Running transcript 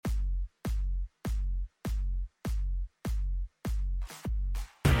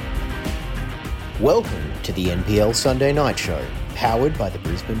Welcome to the NPL Sunday Night Show, powered by the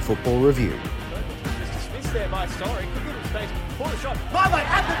Brisbane Football Review. Mr. Smith's there by Story. Could give him space for the shot. Marley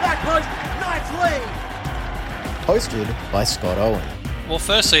at the back post. Nice lead. Hosted by Scott Owen. Well,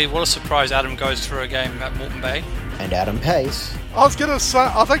 firstly, what a surprise Adam goes through a game at Moreton Bay. And Adam Pace. I was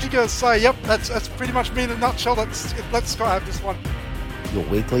actually going to say, yep, that's pretty much me in a nutshell. Let Scott have this one. Your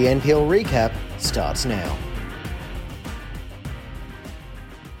weekly NPL recap starts now.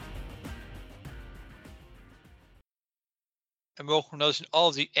 And welcome to another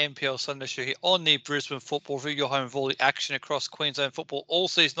of the NPL Sunday Show here on the Brisbane Football Review, your home of all the action across Queensland football all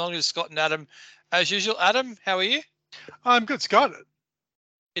season long. It's Scott and Adam. As usual, Adam, how are you? I'm good, Scott.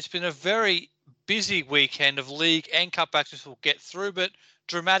 It's been a very busy weekend of league and cup actions we'll get through, but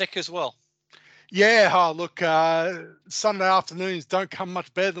dramatic as well. Yeah, look, Sunday afternoons don't come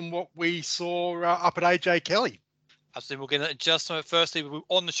much better than what we saw up at AJ Kelly. Absolutely, we'll get into just a moment. Firstly,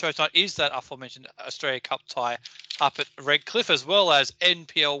 on the show tonight is that aforementioned Australia Cup tie up at Redcliffe, as well as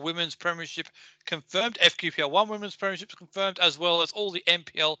NPL Women's Premiership confirmed, FQPL 1 Women's Premiership confirmed, as well as all the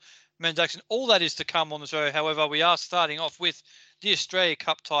NPL men's action. All that is to come on the show. However, we are starting off with the Australia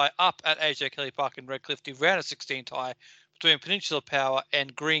Cup tie up at AJ Kelly Park in Redcliffe, the round of 16 tie between Peninsula Power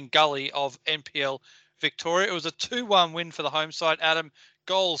and Green Gully of NPL Victoria. It was a 2-1 win for the home side. Adam,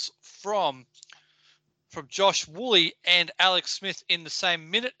 goals from Josh Woolley and Alex Smith in the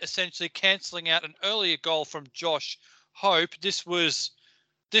same minute, essentially cancelling out an earlier goal from Josh Hope. This was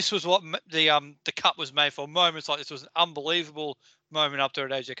what the cut was made for. Moments like this was an unbelievable moment up there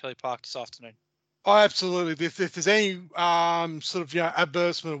at AJ Kelly Park this afternoon. Oh, absolutely. If there's any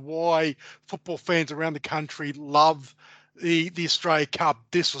advertisement of why football fans around the country love the Australia Cup,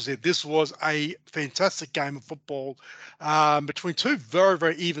 this was it. This was a fantastic game of football between two very,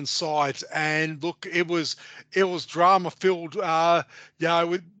 very even sides. And look, it was drama filled, with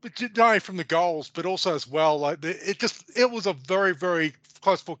not only from the goals, but also as well. Like it was a very, very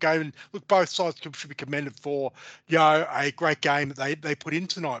close fought game. And look, both sides should be commended for a great game that they put in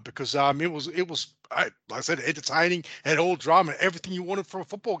tonight, because it was like I said, entertaining and all drama, everything you wanted from a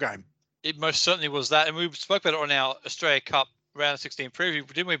football game. It most certainly was that. And we spoke about it on our Australia Cup round of 16 preview,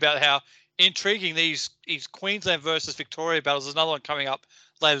 didn't we, about how intriguing these Queensland versus Victoria battles. There's another one coming up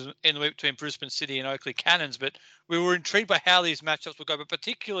later in the week between Brisbane City and Oakleigh Cannons. But we were intrigued by how these matchups would go, but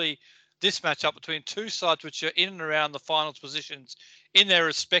particularly this matchup between two sides which are in and around the finals positions in their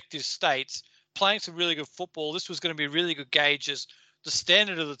respective states, playing some really good football. This was going to be a really good gauge as the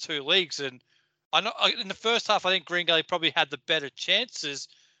standard of the two leagues. And I know in the first half, I think Green Gully probably had the better chances.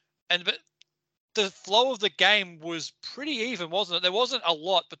 But the flow of the game was pretty even, wasn't it? There wasn't a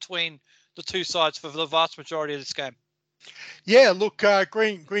lot between the two sides for the vast majority of this game. Yeah, look,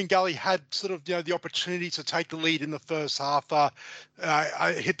 Green Gully had sort of the opportunity to take the lead in the first half.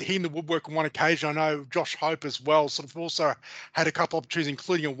 I hit in the woodwork on one occasion. I know Josh Hope as well sort of also had a couple of opportunities,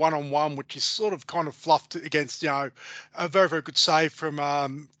 including a one-on-one, which is sort of kind of fluffed against a very, very good save from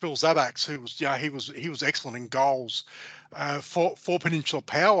Phil Zabax, who was he was excellent in goals for Peninsula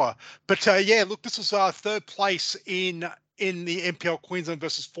Power. But look, this was third place in the NPL Queensland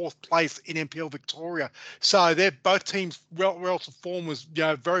versus fourth place in NPL Victoria. So they're both teams' relative form was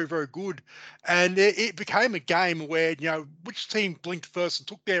very, very good. And it became a game where, which team blinked first and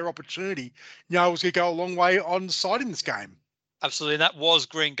took their opportunity, was going to go a long way on deciding this game. Absolutely. And that was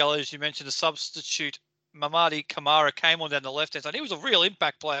Green Gully, as you mentioned. The substitute Mamadi Kamara came on down the left-hand side. He was a real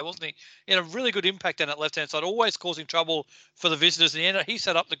impact player, wasn't he? He had a really good impact down that left-hand side, always causing trouble for the visitors. In the end, he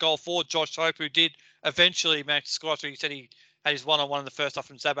set up the goal for Josh Hope, who did eventually manage to score. So he said he had his one-on-one in the first half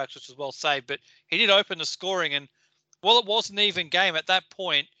from Zabax, which was well saved. But he did open the scoring. And while it was an even game at that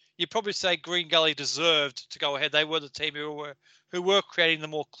point, you'd probably say Green Gully deserved to go ahead. They were the team who were creating the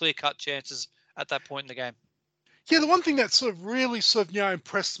more clear-cut chances at that point in the game. Yeah, the one thing that really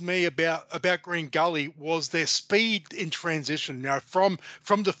impressed me about Green Gully was their speed in transition, from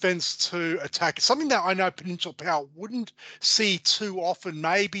defence to attack. Something that I know Peninsula Power wouldn't see too often.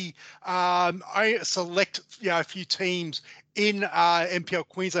 Maybe I select a few teams in NPL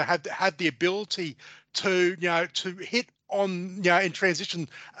Queensland had the ability to hit on in transition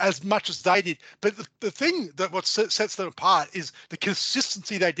as much as they did. But the thing that what sets them apart is the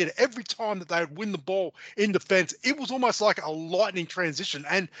consistency they did. Every time that they would win the ball in defence, it was almost like a lightning transition.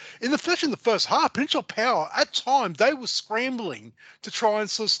 And especially in the first half, Peninsula Power at times they were scrambling to try and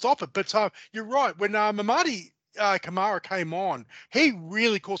sort of stop it. But you're right, when Mamadi Kamara came on, he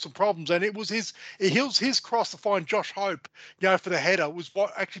really caused some problems, and it was his cross to find Josh Hope, for the header was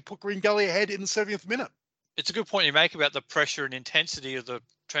what actually put Green Gully ahead in the 70th minute. It's a good point you make about the pressure and intensity of the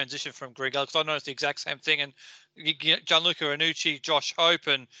transition from Green Gully, because I noticed the exact same thing. And Gianluca Annucci, Josh Hope,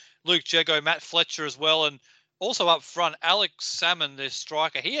 and Luke Jego, Matt Fletcher as well. And also up front, Alex Salmon, their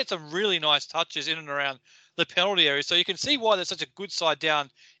striker, he had some really nice touches in and around the penalty area. So you can see why they're such a good side down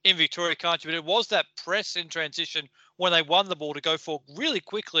in Victoria, can't you? But it was that press in transition when they won the ball to go forward really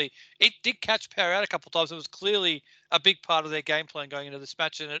quickly. It did catch power out a couple of times. It was clearly a big part of their game plan going into this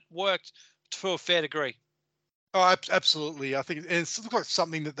match, and it worked to a fair degree. Oh, absolutely. I think it looks like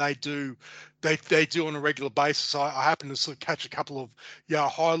something that they do on a regular basis. I happen to sort of catch a couple of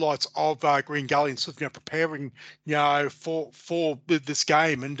highlights of Green Gully and sort of preparing for this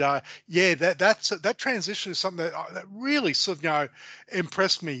game, and that transition is something that really sort of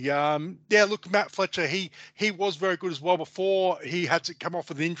impressed me. Look, Matt Fletcher, he was very good as well before he had to come off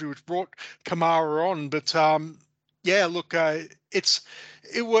with an injury which brought Kamara on, but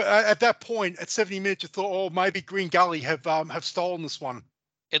it was at that point at 70 minutes you thought, maybe Green Gully have stolen this one.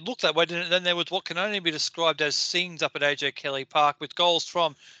 It looked that way, didn't it? Then there was what can only be described as scenes up at AJ Kelly Park with goals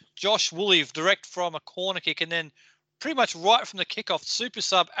from Josh Woolley direct from a corner kick, and then pretty much right from the kickoff, super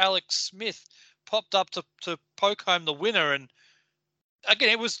sub Alex Smith popped up to poke home the winner. And again,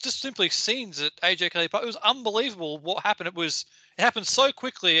 it was just simply scenes at AJ Kelly Park. It was unbelievable what happened. It happened so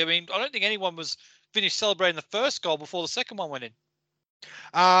quickly. I mean, I don't think anyone was finished celebrating the first goal before the second one went in.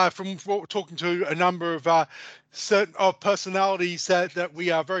 From what we're talking to a number of certain personalities that we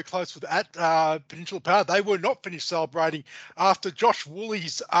are very close with at Peninsula Power, they were not finished celebrating after Josh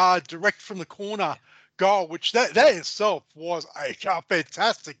Woolley's direct from the corner goal, which that itself was a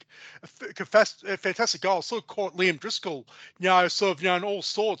fantastic goal. Sort of caught Liam Driscoll, in all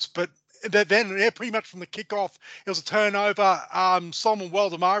sorts, but then pretty much from the kickoff, it was a turnover. Solomon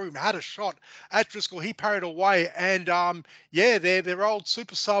Waldemari had a shot at Driscoll. He parried away, and their old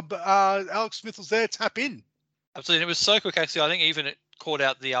super sub Alex Smith was there to tap in. Absolutely, and it was so quick. Actually, I think even it caught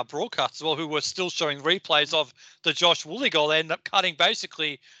out the broadcast as well, who were still showing replays of the Josh Woolley goal. They ended up cutting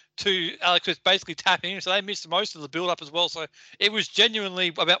basically to Alex Smith basically tapping in, so they missed most of the build-up as well. So it was genuinely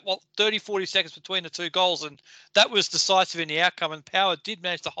about 30-40 seconds between the two goals, and that was decisive in the outcome. And Power did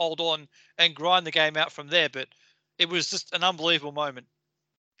manage to hold on and grind the game out from there, but it was just an unbelievable moment.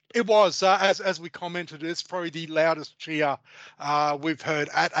 It was, as we commented, it's probably the loudest cheer we've heard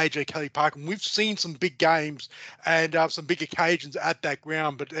at AJ Kelly Park, and we've seen some big games and some big occasions at that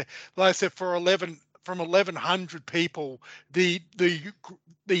ground. But like I said, from 1,100 people, the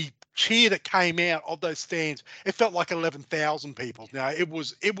cheer that came out of those stands, it felt like 11,000 people. Now it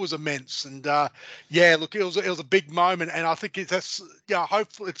was immense, and look, it was a big moment, and I think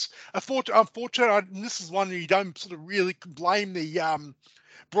hopefully it's unfortunate. And this is one you don't sort of really blame the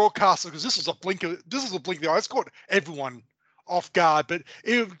broadcaster, because this was a blink of the eye. It's caught everyone off guard, but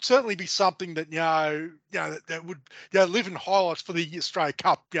it would certainly be something that that would live in highlights for the Australia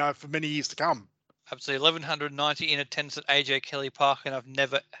Cup for many years to come. Absolutely, 1,190 in attendance at AJ Kelly Park, and I've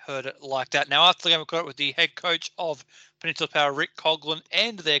never heard it like that. Now, after the game, we caught up with the head coach of Peninsula Power, Rick Coghlan,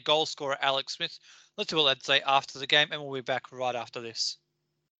 and their goal scorer, Alex Smith. Let's see what they'd say after the game, and we'll be back right after this.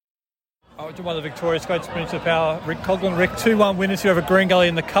 Joined by the Victoria's coach, Peninsula Power, Rick Coghlan. Rick, 2-1 winners here over Green Gully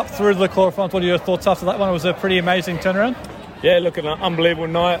in the Cup through to the quarterfinals. What are your thoughts after that one? It was a pretty amazing turnaround. Yeah, look, an unbelievable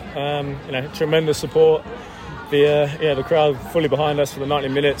night. Tremendous support. The crowd fully behind us for the 90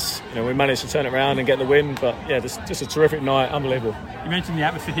 minutes. We managed to turn it around and get the win. But just a terrific night, unbelievable. You mentioned the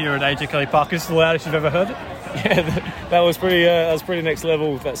atmosphere here at AJ Kelly Park. Is this the loudest you've ever heard it? Yeah, that was pretty next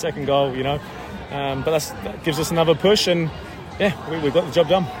level. That second goal, but that gives us another push, and we got the job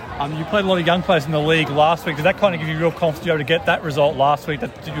done. You played a lot of young players in the league last week. Did that kind of give you real confidence to be able to get that result last week,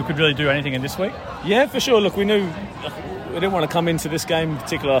 that you could really do anything in this week? Yeah, for sure. Look, we knew we didn't want to come into this game in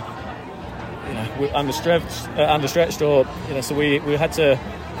particular, we're understretched, or so we had to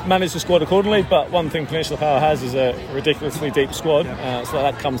manage the squad accordingly. But one thing Peninsula Power has is a ridiculously deep squad, so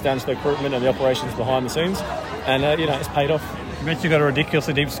that comes down to the recruitment and the operations behind the scenes, and it's paid off. You mentioned you've got a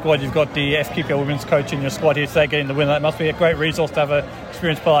ridiculously deep squad. You've got the FQPL women's coach in your squad here today getting the win. That must be a great resource to have an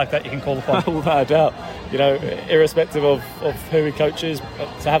experienced player like that you can call upon. Without a doubt. Irrespective of who he coaches,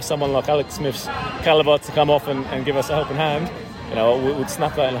 to have someone like Alex Smith's calibre to come off and give us a helping hand, we'd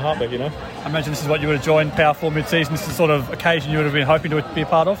snap that in a heartbeat, I imagine this is what you would have joined Power for mid-season. This is the sort of occasion you would have been hoping to be a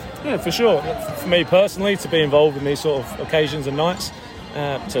part of? Yeah, for sure. For me personally, to be involved in these sort of occasions and nights,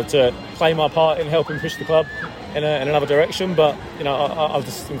 to play my part in helping push the club in another direction. But I'm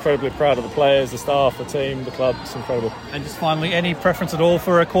just incredibly proud of the players, the staff, the team, the club. It's incredible. And just finally, any preference at all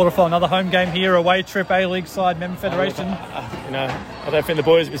for a quarterfinal, another home game here, away trip, A-League side, member federation? I don't think the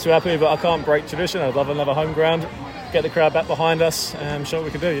boys would be too happy, but I can't break tradition. I'd love another home ground, get the crowd back behind us, show what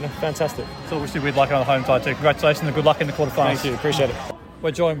we can do. Fantastic. So obviously we'd like another home tie too. Congratulations and good luck in the quarterfinals. Thank you, appreciate it.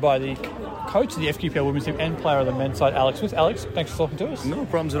 We're joined by the coach of the FQPL women's team and player of the men's side, Alex Smith. Alex, thanks for talking to us. No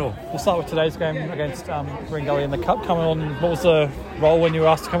problems at all. We'll start with today's game against Green Gully in the Cup. Coming on, what was the role when you were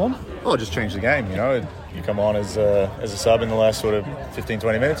asked to come on? Oh, just change the game, you know. You come on as a sub in the last sort of 15,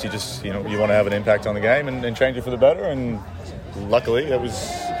 20 minutes. You just, you want to have an impact on the game and change it for the better. And luckily, I was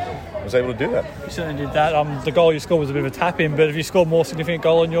able to do that. You certainly did that. The goal you scored was a bit of a tap-in, but have you scored more significant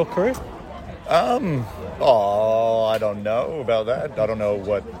goal in your career? I don't know about that. I don't know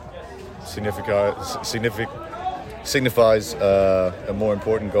what signifies a more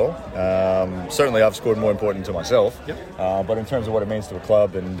important goal. Certainly, I've scored more important to myself. Yep. But in terms of what it means to the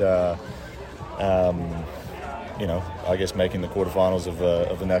club and, I guess making the quarterfinals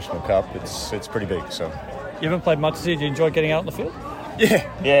of the National Cup, it's pretty big. So you haven't played much this year. Do you enjoy getting out on the field?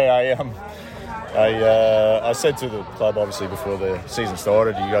 Yeah, I said to the club, obviously, before the season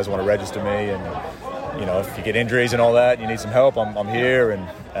started, you guys want to register me, and if you get injuries and all that, you need some help, I'm here. And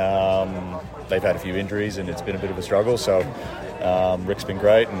they've had a few injuries, and it's been a bit of a struggle. So Rick's been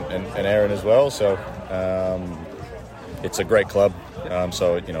great, and Aaron as well. So it's a great club.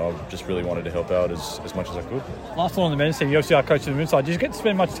 So I just really wanted to help out as much as I could. Last one on the men's team, you obviously are coach of the men's side. Did you get to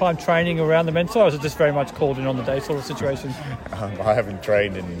spend much time training around the men's side, or is it just very much called in on the day sort of situation? I haven't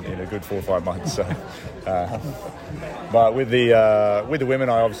trained in a good 4 or 5 months. So, but with the women,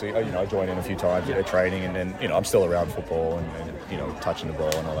 I obviously I join in a few times at their training, and then I'm still around football and touching the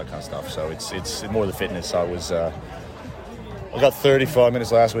ball and all that kind of stuff. So it's more the fitness. I got 35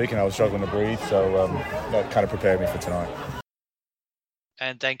 minutes last week, and I was struggling to breathe. So that kind of prepared me for tonight.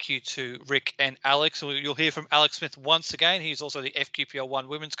 And thank you to Rick and Alex. You'll hear from Alex Smith once again. He's also the FQPL 1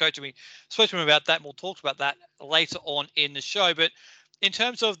 women's coach. And we spoke to him about that, and we'll talk about that later on in the show. But in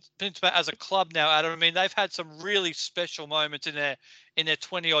terms of Peninsula as a club now, Adam, they've had some really special moments in their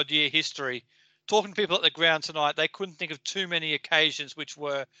 20-odd year history. Talking to people at the ground tonight, they couldn't think of too many occasions which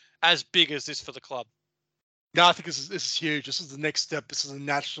were as big as this for the club. No, I think this is huge. This is the next step. This is a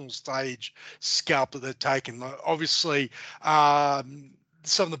national stage scalp that they're taking. Obviously,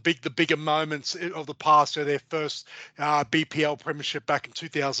 some of the bigger moments of the past are their first BPL premiership back in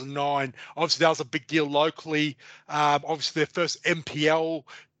 2009. Obviously, that was a big deal locally. Obviously, their first MPL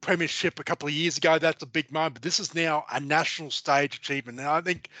premiership a couple of years ago. That's a big moment. But this is now a national stage achievement. And I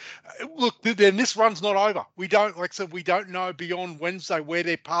think, look, then this run's not over. We don't, like I said, we don't know beyond Wednesday where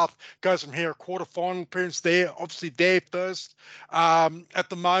their path goes from here. A quarterfinal appearance there, obviously they're first.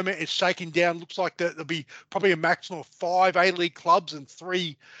 At the moment, it's shaking down. Looks like there'll be probably a maximum of 5 A-League clubs and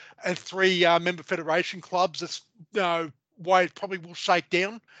three member federation clubs. That's way it probably will shake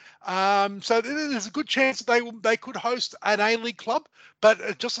down. So there's a good chance that they could host an A-League club,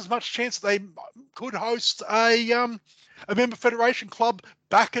 but just as much chance that they could host a member federation club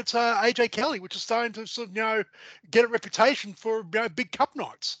back at AJ Kelly, which is starting to sort of get a reputation for big cup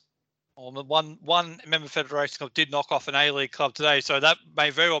nights. Well, one member federation club did knock off an A-League club today, so that may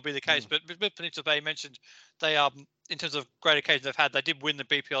very well be the case. But with Peninsula Bay, you mentioned they in terms of great occasions they've had, they did win the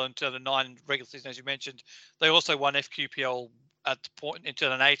BPL in 2009 regular season, as you mentioned. They also won FQPL at the point in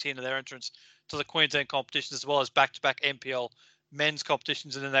 2018 of their entrance to the Queensland competition, as well as back-to-back MPL men's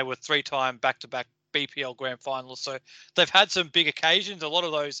competitions, and then they were 3-time back-to-back BPL grand finalists. So they've had some big occasions, a lot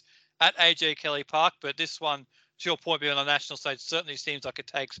of those at AJ Kelly Park, but this one, to your point, being on the national stage, certainly seems like it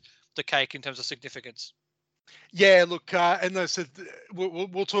takes the cake in terms of significance. Yeah, look, and they said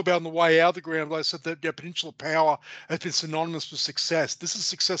we'll talk about on the way out of the ground. They said that Peninsula Power has been synonymous with success. This is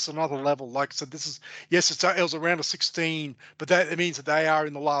success on another level. Like I said, this is it was around a 16, but it means that they are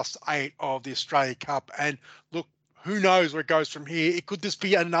in the last 8 of the Australia Cup. And look, who knows where it goes from here? It could just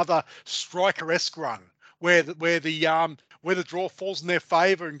be another striker-esque run where the draw falls in their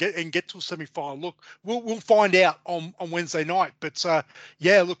favour and get to a semi-final. Look, we'll find out on Wednesday night. But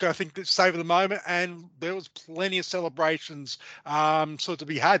look, I think that savour the moment, and there was plenty of celebrations to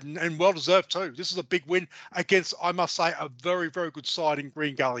be had, and well deserved too. This is a big win against, I must say, a very, very good side in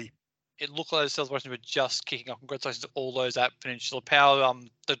Green Gully. It looked like the celebrations were just kicking off. Congratulations to all those at Peninsula Power.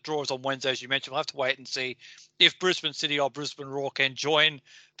 The draw is on Wednesday, as you mentioned. We'll have to wait and see if Brisbane City or Brisbane Roar can join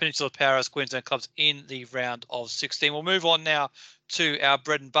Peninsula Power as Queensland clubs in the round of 16. We'll move on now to our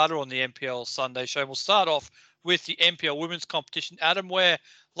bread and butter on the NPL Sunday show. We'll start off with the NPL women's competition, Adam, where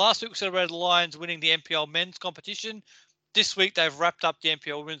last week we celebrated the Lions winning the NPL men's competition. This week they've wrapped up the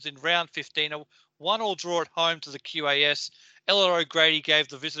NPL women's in round 15, a 1-1 draw at home to the QAS. Ella O'Grady gave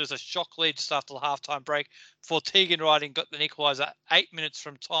the visitors a shock lead just after the halftime break before Tegan Riding got the equaliser 8 minutes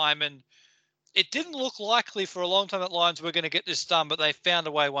from time. And it didn't look likely for a long time that Lions were going to get this done, but they found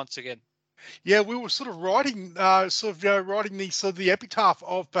a way once again. Yeah, we were sort of writing the epitaph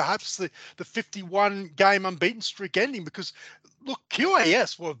of perhaps the 51 game unbeaten streak ending, because Look,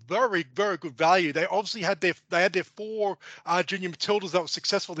 QAS were very, very good value. They obviously had their four junior Matildas that were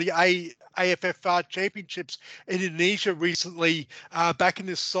successful in the AFF championships in Indonesia recently back in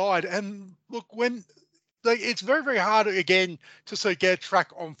this side. And look, it's very, very hard again to sort of get a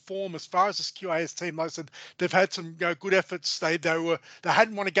track on form as far as this QAS team. Like I said, they've had some good efforts. They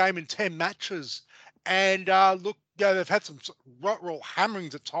hadn't won a game in 10 matches, and look, they've had some roll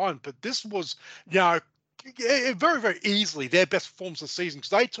hammerings at times. But this was, very, very easily their best performance of the season,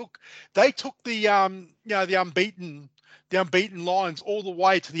 because they took the the unbeaten Lions all the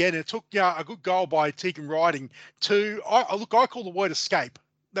way to the end. It took a good goal by Tegan Riding to I call the word escape.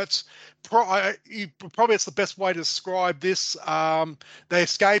 That's probably it's the best way to describe this. They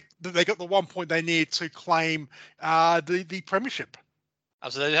escaped. They got the 1 point they needed to claim the premiership.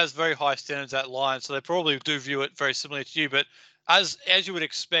 So it has very high standards at Lions, so they probably do view it very similarly to you. But as you would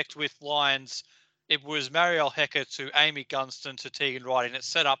expect with Lions, it was Marielle Hecker to Amy Gunston to Tegan Riding. It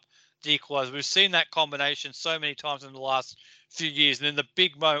set up the equaliser. We've seen that combination so many times in the last few years, and in the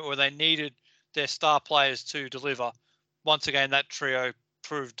big moment where they needed their star players to deliver, once again that trio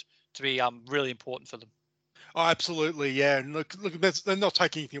proved to be really important for them. Oh, absolutely, yeah. And look, they're not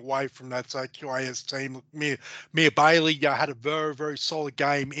taking anything away from that QAS team. Look, Mia Bailey had a very, very solid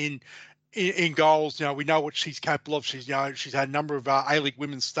game in goals. We know what she's capable of. She's she's had a number of A-League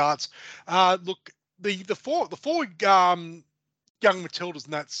women's starts. Look, the four young Matildas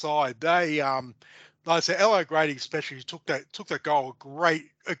on that side, they like I said, Ella Grady especially took that goal,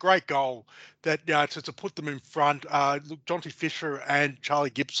 a great goal that to put them in front. Look, Jonty Fisher and Charlie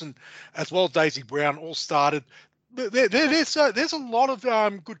Gibson, as well as Daisy Brown, all started. There's a lot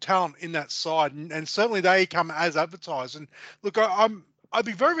of good talent in that side, and certainly they come as advertised. And look, I'd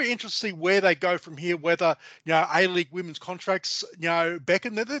be very, very interested to see where they go from here, whether, A-League women's contracts,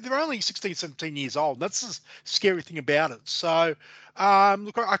 beckon. They're only 16, 17 years old. That's the scary thing about it. So,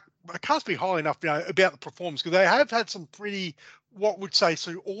 look, I can't speak highly enough, about the performance, because they have had some pretty, what would say,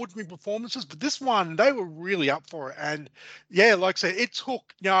 ordinary performances, but this one, they were really up for it. And, yeah, like I said, it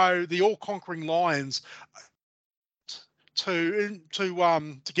took, the all-conquering Lions to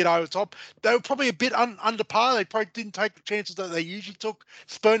get over the top. They were probably a bit under par. They probably didn't take the chances that they usually took,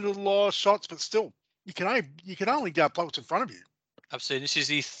 spurned a lot of shots, but still, you can only play what's in front of you. Absolutely. This is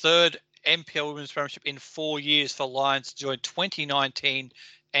the third NPL Women's Premiership in 4 years for Lions, to join 2019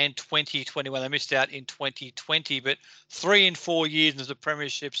 and 2021. They missed out in 2020, but 3 in 4 years into the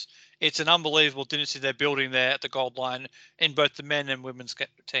premierships. It's an unbelievable dynasty they're building there at the Gold Line in both the men and women's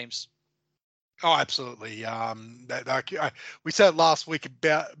teams. Oh, absolutely. We said last week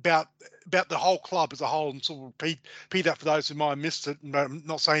about the whole club as a whole, and sort of repeat that for those who might have missed it. And I'm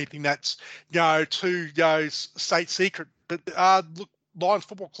not saying anything that's too state secret, but look, Lions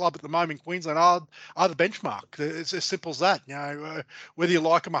Football Club at the moment in Queensland are the benchmark. It's as simple as that. Whether you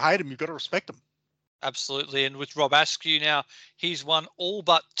like them or hate them, you've got to respect them. Absolutely. And with Rob Askew now, he's won all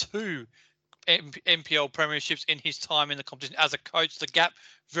but 2 NPL premierships in his time in the competition as a coach. The Gap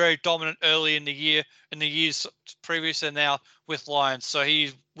very dominant early in the years previous, and now with Lions. So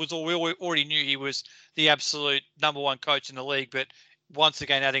we already knew he was the absolute number one coach in the league, but once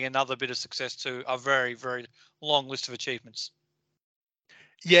again adding another bit of success to a very, very long list of achievements.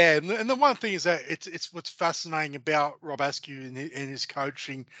 Yeah, and the one thing is that it's what's fascinating about Rob Askew and his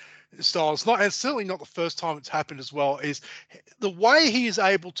coaching style. It's certainly not the first time it's happened as well. Is the way he is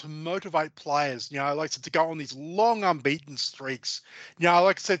able to motivate players. Like I said, to go on these long unbeaten streaks.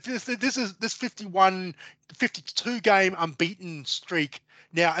 Like I said, this 52 game unbeaten streak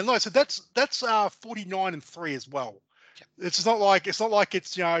now, and like I said, that's 49-3 as well. It's not like it's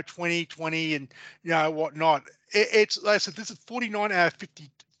 20-20 and whatnot. It's like I said, this is 49 out of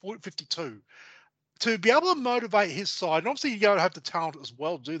 52. To be able to motivate his side, and obviously you got to have the talent as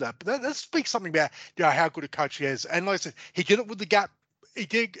well to do that. But that speaks something about how good a coach he is. And like I said, he did it with the Gap. He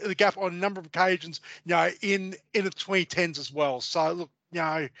did the Gap on a number of occasions. In the 2010s as well. So look,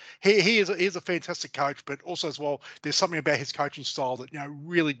 he is a fantastic coach, but also as well, there's something about his coaching style that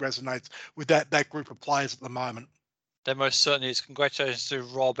really resonates with that group of players at the moment. There most certainly is. Congratulations to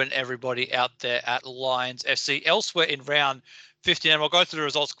Rob and everybody out there at Lions FC. Elsewhere in round 15, and we'll go through the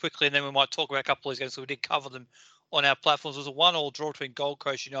results quickly, and then we might talk about a couple of these games, so we did cover them on our platforms. It was a 1-1 draw between Gold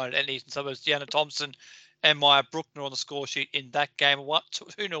Coast United and Eastern Suburbs. Deanna Thompson and Maya Bruckner on the score sheet in that game. A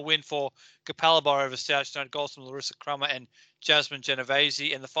 2-0 win for Capalaba over South United. Goals from Larissa Crummer and Jasmine Genovese.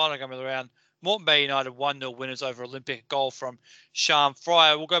 In the final game of the round, Moreton Bay United 1-0 winners over Olympic. Goal from Sham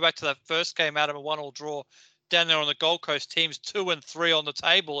Fryer. We'll go back to that first game, Adam, a 1-1 draw down there on the Gold Coast. Teams 2 and 3 on the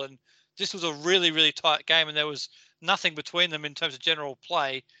table, and this was a really, really tight game, and there was nothing between them in terms of general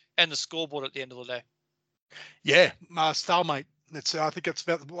play and the scoreboard at the end of the day. Yeah, stalemate. I think that's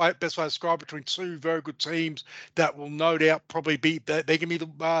about the best way to describe it, between two very good teams that will no doubt probably be that they can be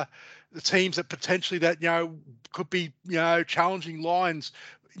the teams that potentially that could be challenging Lions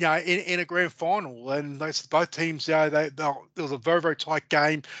in a grand final. And those both teams, there was a very, very tight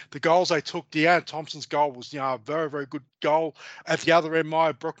game. The goals they took, Deanna Thompson's goal was a very, very good goal. At the other end,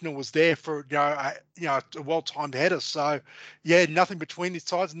 Maya Bruckner was there for a well-timed header. So yeah, nothing between these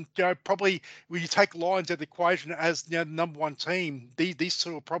sides. And probably when you take Lions out of the equation as the number one team, these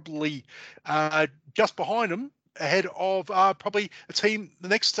two are probably just behind them, ahead of probably the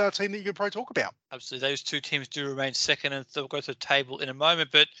next team that you could probably talk about. Absolutely. Those two teams do remain second, and they'll go to the table in a moment.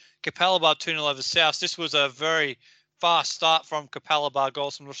 But Capalaba 2-0 over South. This was a very fast start from Capalaba.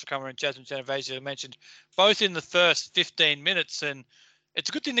 Goals from Rusha Kummer and Jasmine Genovese, I mentioned, both in the first 15 minutes. And it's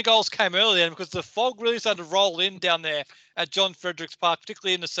a good thing the goals came early, because the fog really started to roll in down there at John Fredericks Park,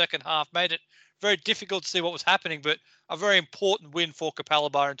 particularly in the second half, made it very difficult to see what was happening. But a very important win for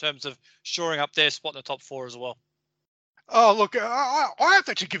Capalaba in terms of shoring up their spot in the top four as well. Oh, look, I have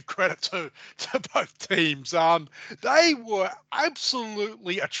to actually give credit to both teams. They were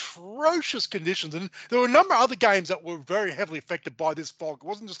absolutely atrocious conditions, and there were a number of other games that were very heavily affected by this fog. It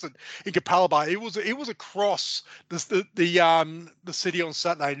wasn't just in Capalaba; it was across the city on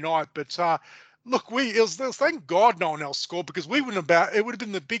Saturday night. But look, thank God no one else scored, because it would have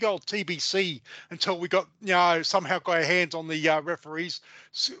been the big old TBC until we got somehow got our hands on the referee's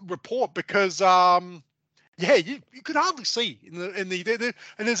report, because. Yeah, you could hardly see in the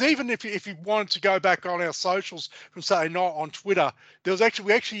and there's even if you wanted to go back on our socials from Saturday night on Twitter,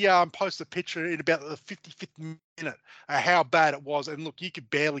 we actually posted a picture in about the 55th minute how bad it was, and look, you could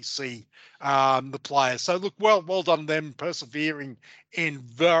barely see the players. So look, well done them persevering in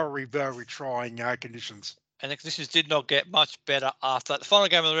very, very trying conditions. And the conditions did not get much better after that. The final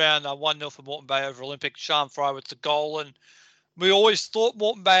game of the round, 1-0 for Moreton Bay over Olympic. Sian Fry with the goal, and we always thought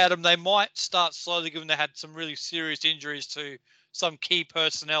Moreton Bay, Adam, they might start slowly, given they had some really serious injuries to some key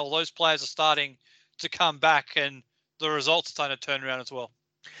personnel. Those players are starting to come back, and the results are starting to turn around as well.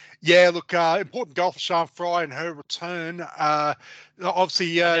 Yeah, look, important goal for Sian Fry and her return.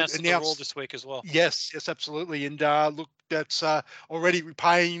 Obviously, announced the Roar this week as well. Yes, absolutely. And look, that's already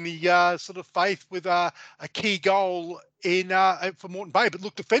repaying the sort of faith with a key goal in for Moreton Bay. But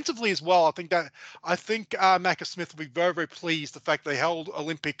look, defensively as well, I think Macca Smith will be very, very pleased the fact they held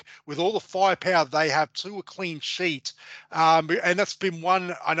Olympic with all the firepower they have to a clean sheet. And that's been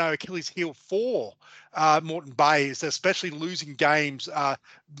one, I know, Achilles heel for Moreton Bay, is especially losing games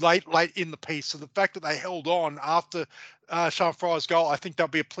late in the piece. So the fact that they held on after Sian Fry's goal, I think that'll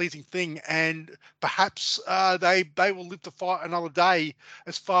be a pleasing thing, and perhaps they will live to fight another day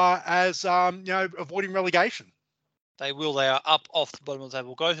as far as avoiding relegation. They will. They are up off the bottom of the table.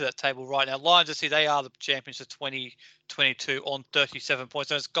 We'll go through that table right now. Lions, I see they are the champions of 2022 on 37 points.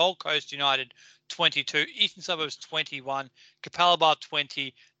 So it's Gold Coast United 22, Eastern Suburbs 21, Capalaba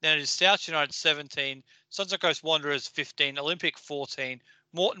 20. Then it is South United 17, Sunshine Coast Wanderers 15, Olympic 14,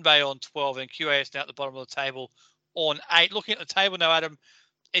 Moreton Bay on 12, and QAS now at the bottom of the table on 8. Looking at the table now, Adam,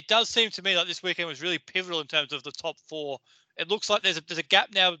 it does seem to me like this weekend was really pivotal in terms of the top four. It looks like there's a gap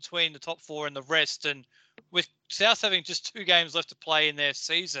now between the top four and the rest, and with South having just 2 games left to play in their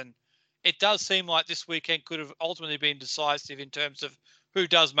season, it does seem like this weekend could have ultimately been decisive in terms of who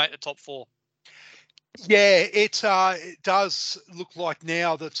does make the top four. Yeah, it does look like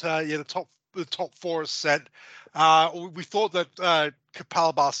now that the top four is set. We thought that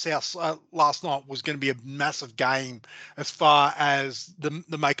Capalaba South last night was going to be a massive game as far as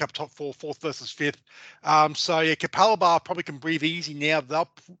the makeup top four, 4th versus 5th. So yeah, Capalaba probably can breathe easy now.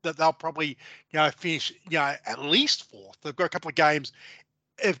 They'll probably finish at least 4th. They've got a couple of games.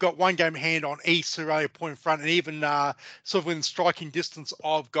 They've got one game in hand on East, who are only a point in front, and even sort of within striking distance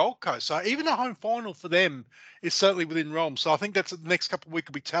of Gold Coast. So even a home final for them is certainly within realm. So I think that's the next couple of weeks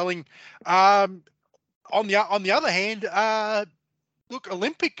will be telling. On the other hand, look,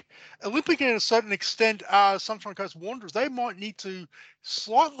 Olympic in a certain extent, Sunshine Coast Wanderers, they might need to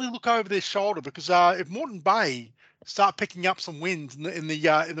slightly look over their shoulder, because if Moreton Bay start picking up some wins in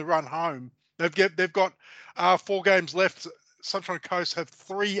the run home, they've got 4 games left. Sunshine Coast have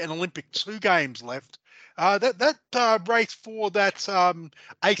 3 and Olympic 2 games left. That race for that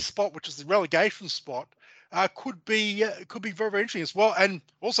 8th spot, which is the relegation spot, could be very, very interesting as well. And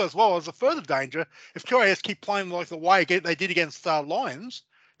also as well as a further danger, if QAS keep playing like the way they did against Lions,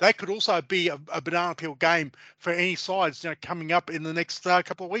 that could also be a banana peel game for any sides coming up in the next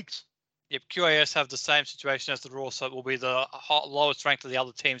couple of weeks. Yep, QAS have the same situation as the Roar, so it will be the lowest ranked of the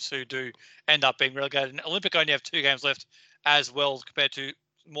other teams who do end up being relegated. And Olympic only have 2 games left as well, compared to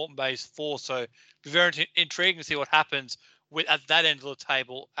Moreton Bay's 4. So it'll be very intriguing to see what happens at that end of the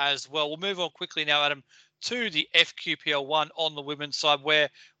table as well. We'll move on quickly now, Adam, to the FQPL 1 on the women's side, where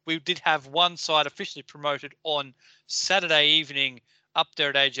we did have one side officially promoted on Saturday evening up there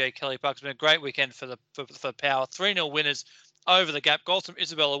at AJ Kelly Park. It's been a great weekend for the Power. 3-0 winners over the gap. Goals from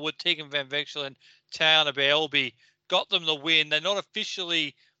Isabella Wood, Tegan Van Vexel and Towner Belby got them the win. They're not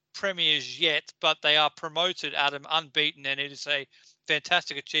officially premiers yet, but they are promoted, Adam, unbeaten, and it is a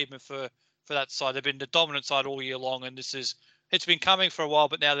fantastic achievement for that side. They've been the dominant side all year long, and it's been coming for a while,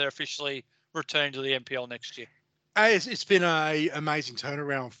 but now they're officially returning to the NPL next year. It's been an amazing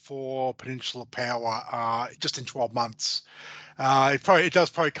turnaround for Peninsula Power just in 12 months. It does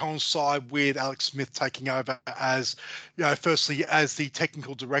probably coincide with Alex Smith taking over as, firstly as the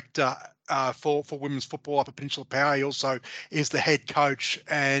technical director for women's football up at Peninsula Power. He also is the head coach,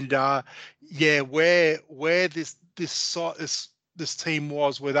 and where this team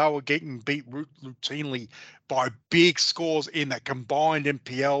was, where they were getting beat routinely by big scores in that combined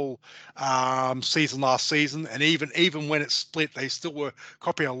NPL season last season, and even when it split, they still were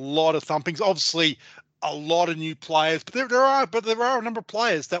copying a lot of thumpings. Obviously, a lot of new players, but there are a number of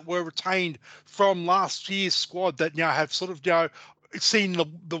players that were retained from last year's squad that now have sort of seen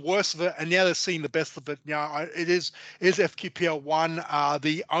the worst of it, and now they're seeing the best of it. It is FQPL 1.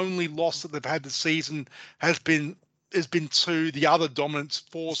 The only loss that they've had this season has been to the other dominant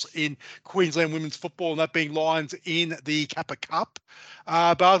force in Queensland women's football, and that being Lions in the Kappa Cup.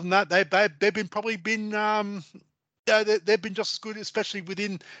 But other than that, they've been just as good, especially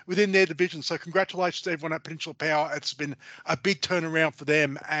within their division. So congratulations to everyone at Peninsula Power. It's been a big turnaround for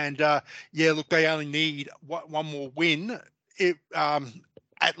them, and look, they only need one more win.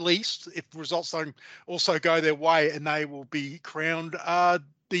 At least if results don't also go their way, and they will be crowned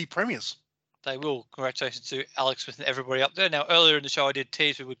the premiers. They will. Congratulations to Alex Smith and everybody up there. Now, earlier in the show, I did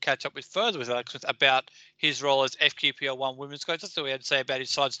tease we would catch up further with Alex Smith about his role as FQPL 1 women's coach. That's what we had to say about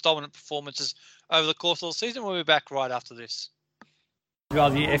his side's dominant performances over the course of the season. We'll be back right after this. You are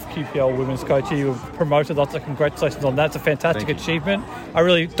the FQPL women's coach. You were promoted. Lots of congratulations on that. It's a fantastic achievement. A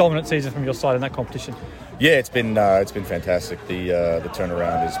really dominant season from your side in that competition. Yeah, it's been fantastic. The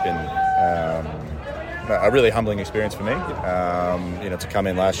turnaround has been a really humbling experience for me. To come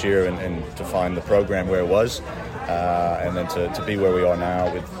in last year and to find the program where it was, and then to be where we are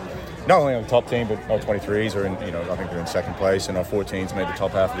now with not only on the top team, but our 23s are in. I think they're in second place, and our 14s made the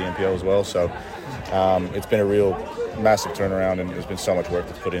top half of the NPL as well. So it's been a real massive turnaround, and there's been so much work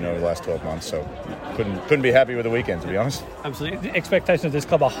that's put in over the last 12 months. So couldn't be happy with the weekend, to be honest. Absolutely. The expectations of this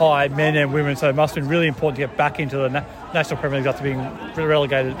club are high, men and women, so it must have been really important to get back into the National Premier League after being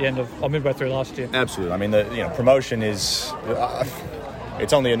relegated at the end of midway through last year. Absolutely. I mean, the promotion is...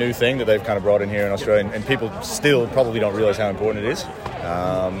 it's only a new thing that they've kind of brought in here in Australia, and people still probably don't realise how important it is.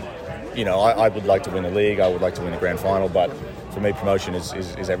 I would like to win the league. I would like to win the grand final, but for me, promotion is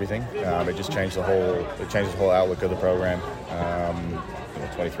everything. It just changed the whole outlook of the program.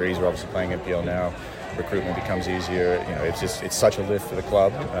 23s are obviously playing NPL now. Recruitment becomes easier. It's such a lift for the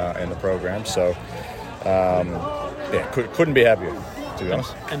club and the program. So couldn't be happier, to be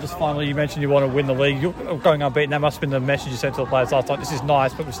honest. And just finally, you mentioned you want to win the league. You're going unbeaten. That must have been the message you sent to the players last night. This is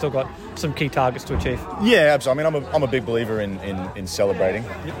nice, but we've still got some key targets to achieve. Yeah, absolutely. I mean, I'm a big believer in celebrating.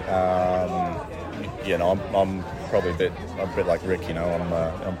 I'm probably a bit like Rick.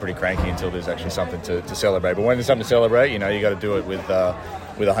 I'm pretty cranky until there's actually something to celebrate. But when there's something to celebrate, you got to do it with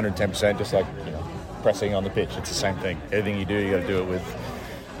 110%, just like pressing on the pitch. It's the same thing. Everything you do, you got to do it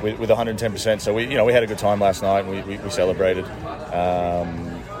with 110%. So we had a good time last night. And we celebrated.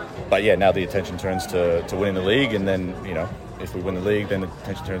 But now the attention turns to winning the league, and then if we win the league, then the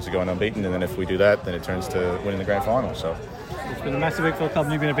attention turns to going unbeaten, and then if we do that, then it turns to winning the grand final. So it's been a massive week for the club,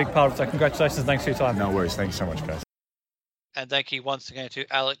 and you've been a big part of it. So congratulations, and thanks for your time. No worries. Thank you so much, guys. And thank you once again to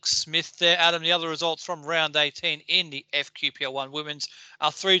Alex Smith there. Adam, the other results from round 18 in the FQPL 1 women's, a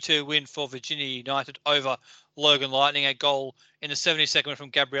 3-2 win for Virginia United over Logan Lightning. A goal in the 72nd minute from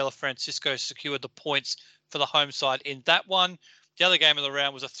Gabriela Francisco secured the points for the home side in that one. The other game of the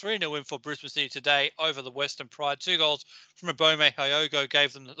round was a 3-0 win for Brisbane City today over the Western Pride. 2 goals from Abome Hyogo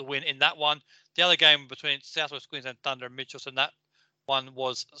gave them the win in that one. The other game between Southwest Queensland Thunder and Mitchelson, that one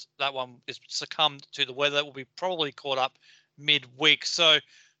is succumbed to the weather. It will be probably caught up midweek. So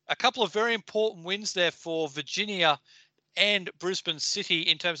a couple of very important wins there for Virginia and Brisbane City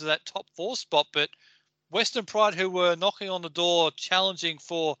in terms of that top 4 spot. But Western Pride, who were knocking on the door, challenging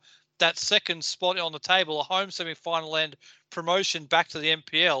for that second spot on the table, a home semi-final and promotion back to the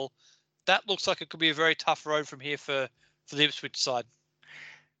NPL, that looks like it could be a very tough road from here for the Ipswich side.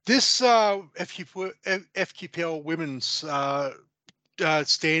 This FQPL women's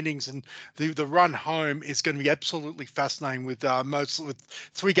standings, and the run home is going to be absolutely fascinating with with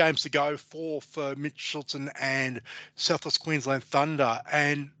 3 games to go, 4 for Mitchelton and Southwest Queensland Thunder.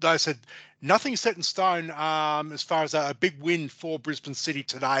 And they said nothing's set in stone as far as a big win for Brisbane City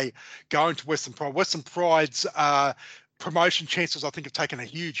today, going to Western Pride. Western Pride's promotion chances, I think, have taken a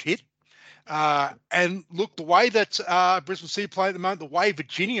huge hit. And look, the way that Brisbane City play at the moment, the way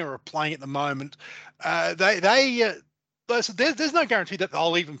Virginia are playing at the moment, there's no guarantee that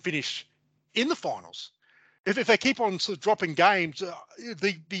they'll even finish in the finals. If they keep on sort of dropping games,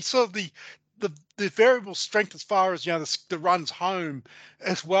 the variable strength as far as the runs home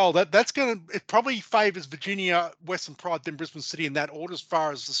as well, it probably favours Virginia, Western Pride, then Brisbane City in that order as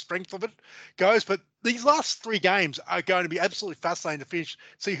far as the strength of it goes. But these last 3 games are going to be absolutely fascinating to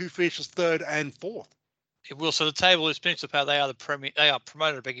see who finishes 3rd and 4th. It will. So the table is Peninsula Power. They are they are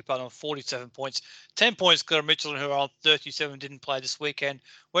promoted, I beg your pardon, on 47 points. 10 points Glenn Mitchelton, who are on 37, didn't play this weekend.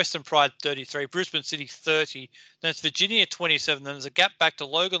 Western Pride 33, Brisbane City 30. Then it's Virginia 27. Then there's a gap back to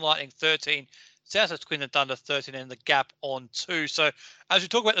Logan Lightning 13, Southwest Queensland Thunder 13, and the gap on 2. So as we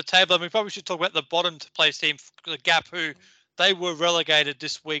talk about the table, we probably should talk about the bottom place team, the Gap, who they were relegated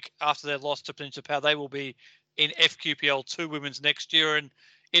this week after their loss to Peninsula Power. They will be in FQPL 2 Women's next year, and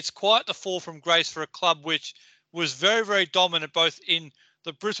it's quite the fall from grace for a club which was very, very dominant both in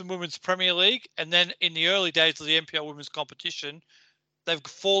the Brisbane Women's Premier League and then in the early days of the NPL Women's competition. They've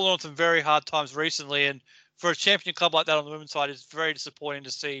fallen on some very hard times recently, and for a champion club like that on the women's side, it's very disappointing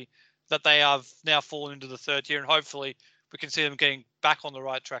to see that they have now fallen into the 3rd tier, and hopefully we can see them getting back on the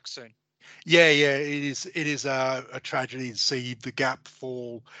right track soon. Yeah, it is a tragedy to see the Gap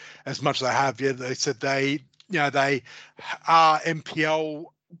fall as much as they have. Yeah, they said they are NPL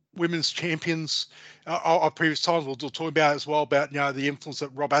women's champions of previous times. We'll talk about as well about the influence that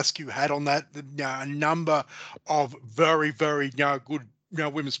Rob Askew had on that. A number of very, very good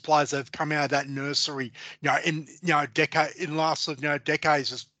women's players that have come out of that nursery in the last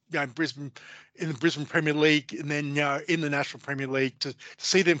decades as Brisbane in the Brisbane Premier League and then in the National Premier League to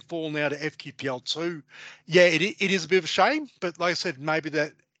see them fall now to FQPL 2. Yeah, it is a bit of a shame, but like I said, maybe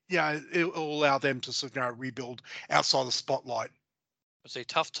that it'll allow them to sort of rebuild outside the spotlight. I see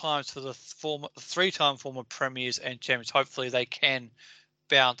tough times for the 3-time former premiers and champions. Hopefully they can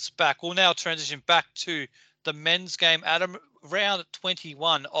bounce back. We'll now transition back to the men's game. Adam, round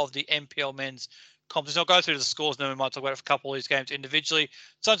 21 of the NPL men's competition. I'll go through the scores and then we might talk about a couple of these games individually.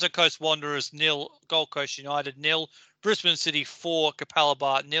 Sunshine Coast Wanderers 0, Gold Coast United 0, Brisbane City 4,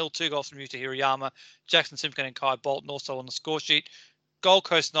 Capalaba 0, 2 goals from Yuta Hirayama, Jackson Simpkin and Kai Bolton also on the score sheet. Gold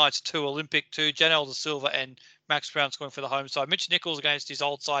Coast Knights 2, Olympic 2, Janelle De Silva and Max Brown scoring for the home side. Mitch Nichols against his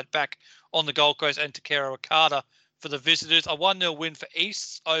old side back on the Gold Coast, and Takero Okada for the visitors. A 1-0 win for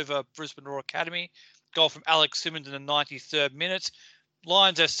East over Brisbane Roar Academy. Goal from Alex Simmons in the 93rd minute.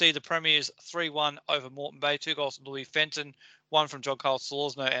 Lions SC, the Premiers, 3-1 over Moreton Bay. 2 goals from Louis Fenton, 1 from John Carl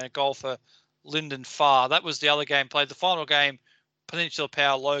Solosno, and a goal for Lyndon Farr. That was the other game played. The final game, Peninsula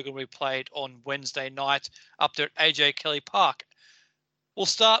Power Logan, we played on Wednesday night up there at AJ Kelly Park. We'll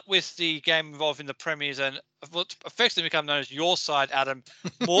start with the game involving the Premiers and what's effectively become known as your side, Adam,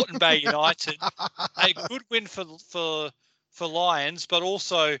 Moreton Bay United. A good win for Lions, but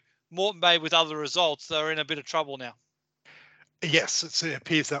also Moreton Bay with other results. They're in a bit of trouble now. Yes, it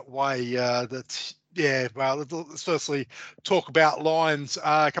appears that way. Well, let's firstly talk about Lions.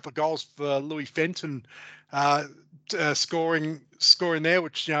 A couple of goals for Louis Fenton scoring there,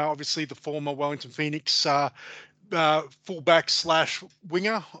 which obviously the former Wellington Phoenix fullback /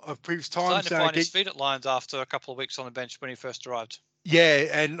 winger of previous times. Starting to find his feet at Lions after a couple of weeks on the bench when he first arrived. Yeah,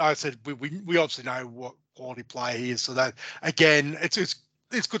 and like I said we obviously know what quality player he is. So that again, it's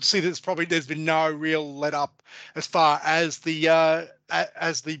good to see that there's been no real let up as far as the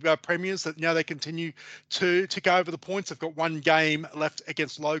Premiers, that they continue to go over the points. They've got 1 game left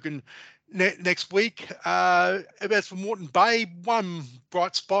against Logan next week. As for Moreton Bay, one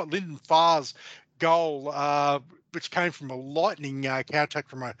bright spot, Lyndon Farr's goal, which came from a lightning counter attack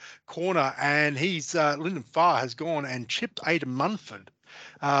from a corner, and Lyndon Farr has gone and chipped Aidan Munford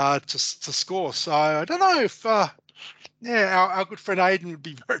to score. So I don't know if our good friend Aidan would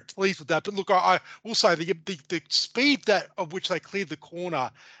be very pleased with that. But look, I will say the speed of which they cleared the corner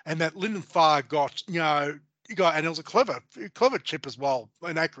and that Lyndon Farr got, and it was a clever chip as well,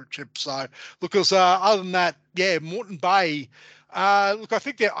 an accurate chip. So look, other than that, Moreton Bay. Look, I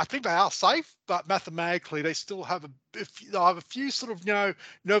think they are safe, but mathematically they still have a few sort of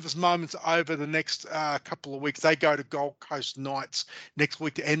nervous moments over the next couple of weeks. They go to Gold Coast Knights next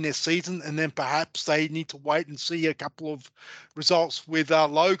week to end their season, and then perhaps they need to wait and see a couple of results with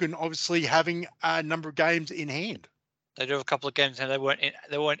Logan obviously having a number of games in hand. They do have a couple of games, and they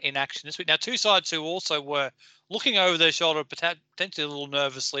weren't in action this week. Now, two sides who also were looking over their shoulder, potentially a little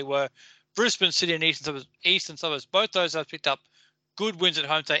nervously, were Brisbane City and Eastern Suburbs. Both those have picked up good wins at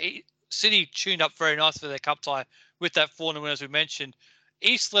home today. City tuned up very nicely for their cup tie with that 4-0 win, as we mentioned.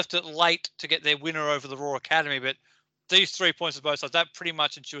 East left it late to get their winner over the Roar Academy, but these 3 points of both sides, that pretty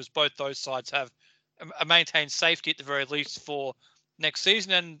much ensures both those sides have maintained safety at the very least for next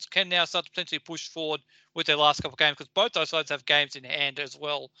season and can now start to potentially push forward with their last couple of games, because both those sides have games in hand as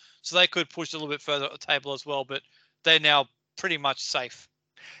well. So they could push a little bit further at the table as well, but they're now pretty much safe.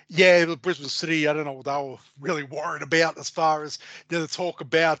 Yeah, the Brisbane City, I don't know what they were really worried about as far as the talk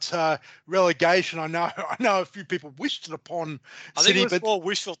about relegation. I know a few people wished it upon I City, think it was but more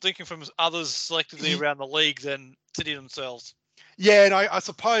wishful thinking from others selectively around the league than City themselves. yeah, and I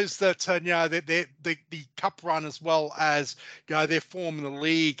suppose that the cup run, as well as their form in the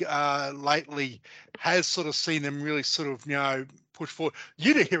league lately, has sort of seen them really sort of push forward.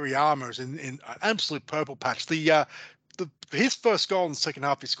 Yuta Hirayama is in an absolute purple patch. His first goal in the second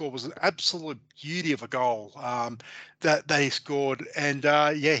half he scored was an absolute beauty of a goal that they scored, and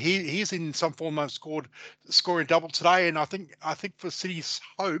he's in some form of scoring double today, and I think for City's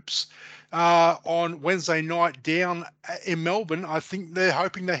hopes on Wednesday night down in Melbourne, I think they're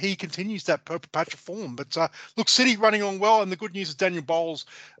hoping that he continues that purple patch of form. But look, City running on well, and the good news is Daniel Bowles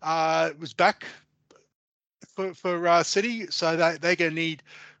was back for City, so they're going to need.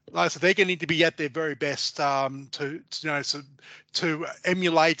 Like I said, they're going to need to be at their very best to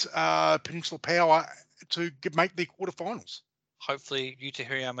emulate Peninsula Power to make the quarterfinals. Hopefully, Yuta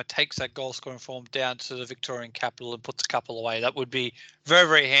Hirayama takes that goal scoring form down to the Victorian capital and puts a couple away. That would be very,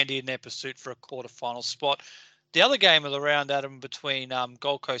 very handy in their pursuit for a quarterfinal spot. The other game of the round, Adam, between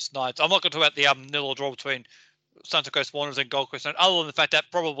Gold Coast Knights. I'm not going to talk about the nil or draw between Sunshine Coast Wanderers and Gold Coast Knights, other than the fact that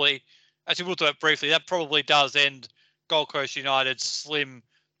probably, actually we'll talk about briefly, that probably does end Gold Coast United's slim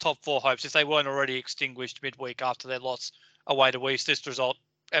top four hopes if they weren't already extinguished midweek after their loss away to East. This result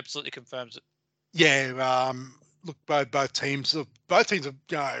absolutely confirms it. Yeah, look, both teams have,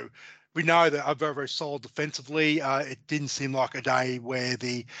 we know that are very, very solid defensively. It didn't seem like a day where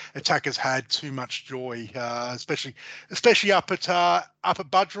the attackers had too much joy, especially up at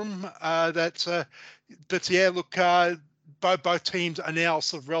Buderim. But yeah, look. Both teams are now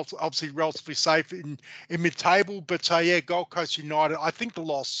sort of obviously relatively safe in mid-table, but Gold Coast United, I think the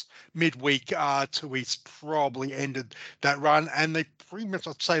loss midweek to East probably ended that run, and they pretty much,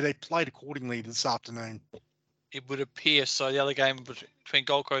 I'd say, they played accordingly this afternoon. It would appear so. The other game between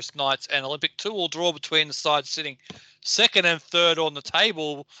Gold Coast Knights and Olympic, 2-2 draw between the sides sitting second and third on the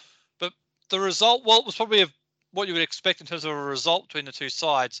table, but the result, well, it was probably what you would expect in terms of a result between the two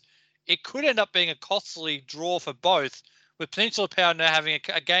sides. It could end up being a costly draw for both, with Peninsula Power now having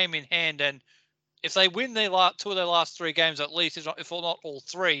a game in hand, and if they win their two of their last three games at least, if not all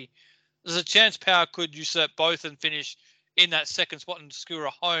three, there's a chance Power could usurp both and finish in that second spot and secure a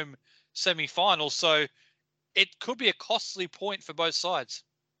home semi-final. So it could be a costly point for both sides.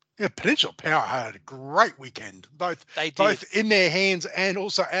 Yeah, Peninsula Power had a great weekend, both in their hands and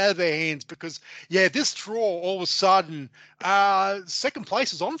also out of their hands, because this draw all of a sudden, second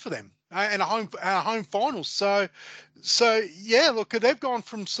place is on for them. And a home final. So look, they've gone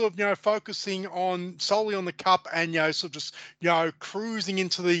from sort of focusing solely on the cup and sort of just cruising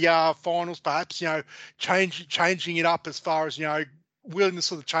into the finals, perhaps changing it up as far as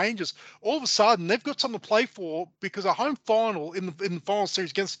willingness of the changes. All of a sudden, they've got something to play for, because a home final in the final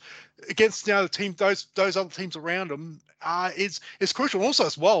series against the team, those other teams around them is crucial. Also,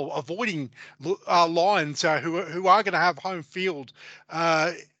 as well, avoiding Lions who are going to have home field.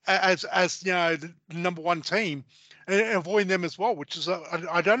 As the number one team, and avoiding them as well, which is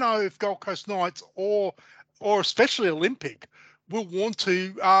I don't know if Gold Coast Knights or especially Olympic will want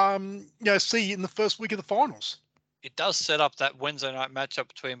to see in the first week of the finals. It does set up that Wednesday night matchup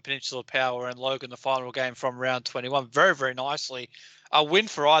between Peninsula Power and Logan, the final game from round 21, very, very nicely. A win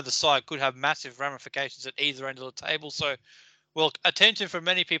for either side could have massive ramifications at either end of the table. So, well, attention from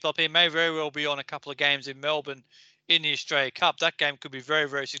many people up here may very well be on a couple of games in Melbourne in the Australia Cup. That game could be very,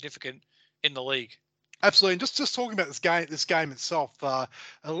 very significant in the league. Absolutely. And just talking about this game itself,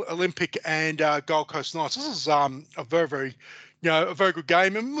 Olympic and Gold Coast Knights, this is a very, very, a very good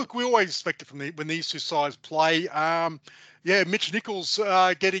game. And look, we always expect it from when these two sides play. Mitch Nichols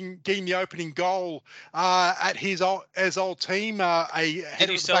getting the opening goal at his old team. Did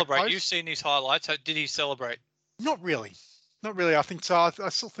he celebrate? You've seen these highlights. Did he celebrate? Not really. Not really. I think so. I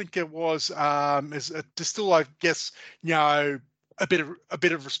still think it was still, I guess, a bit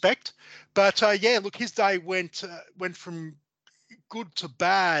of respect. But look, his day went from good to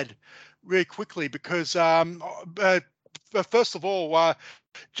bad really quickly, because first of all,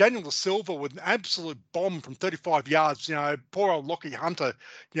 Daniel Da Silva with an absolute bomb from 35 yards. Poor old Lockie Hunter,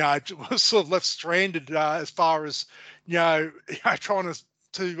 was sort of left stranded as far as, trying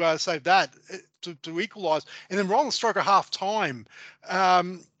to save that to equalise. And then right on the stroke of half time,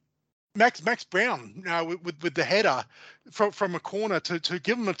 Max Brown, with the header from a corner to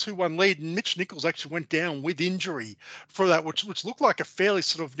give them a 2-1 lead, and Mitch Nichols actually went down with injury for that, which looked like a fairly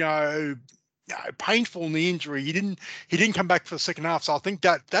sort of painful in the injury. He didn't come back for the second half, so I think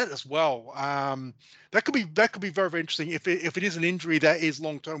that as well. That could be very, very interesting if it is an injury that is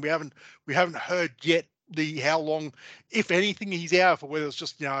long term. We haven't heard yet how long, if anything, he's out for, whether it's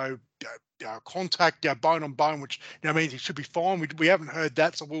just contact, bone on bone, which means he should be fine. We haven't heard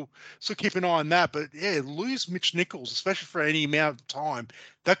that, so we'll still keep an eye on that. But yeah, lose Mitch Nichols, especially for any amount of time,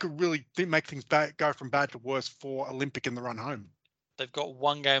 that could really make things go from bad to worse for Olympic in the run home. They've got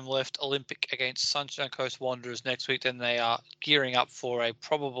one game left, Olympic against Sunshine Coast Wanderers next week. Then they are gearing up for a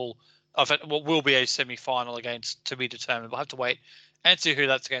probable, what will be a semi-final against, to be determined. We'll have to wait and see who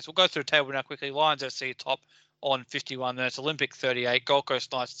that's against. We'll go through the table now quickly. Lions FC top on 51. Then it's Olympic 38, Gold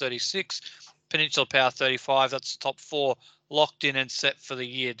Coast Knights 36, Peninsula Power 35. That's the top four locked in and set for the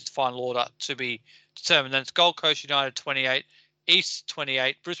year. The final order to be determined. Then it's Gold Coast United 28, East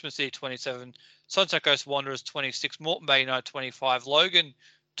 28, Brisbane City 27, Sunshine Coast Wanderers 26, Moreton Bay United 25, Logan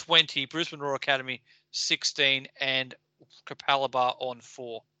 20, Brisbane Roar Academy 16, and Capalaba on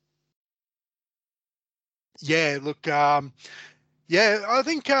 4. Yeah, look, I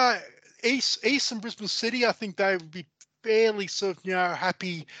think East and Brisbane City, I think they would be fairly sort of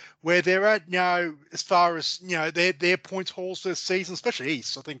happy where they're at as far as their points hauls this season, especially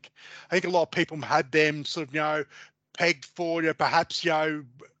East. I think a lot of people had them sort of pegged for perhaps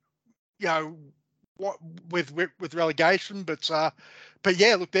what with relegation, but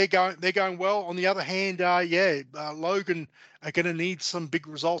yeah, look, they're going well. On the other hand, Logan are going to need some big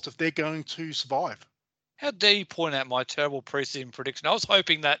results if they're going to survive. How dare you point out my terrible preseason prediction? I was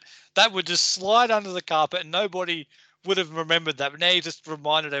hoping that would just slide under the carpet and nobody would have remembered that. But now you just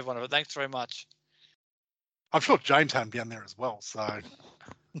reminded everyone of it. Thanks very much. I'm sure James had him down there as well, so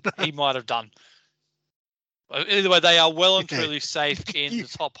he might have done. Either way, they are well and truly safe in the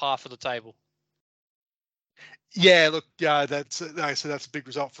top half of the table. Yeah, look, that's a big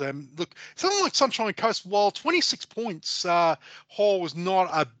result for them. Look, something like Sunshine Coast, while 26 points haul was not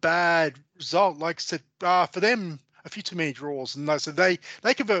a bad result. Like I said, for them, a few too many draws, and so they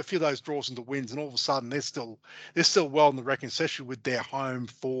convert a few of those draws into wins, and all of a sudden they're still well in the reckoning, especially with their home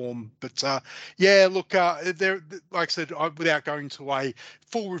form. But yeah, look, they're, like I said, without going to a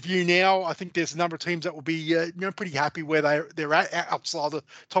full review now, I think there's a number of teams that will be pretty happy where they're at outside the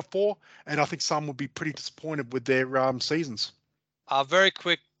top four, and I think some will be pretty disappointed with their seasons. A very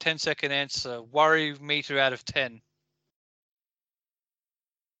quick 10-second answer. Worry meter out of 10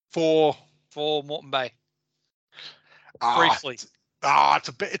 for Moreton Bay. Briefly,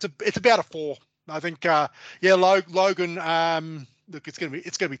 it's about a 4. I think. Logan. Look, it's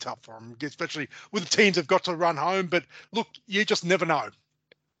gonna be tough for them, especially with the teams have got to run home. But look, you just never know.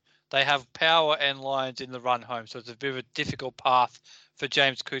 They have Power and Lions in the run home, so it's a bit of a difficult path for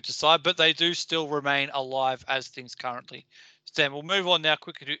James Cooter's side. But they do still remain alive as things currently stand. We'll move on now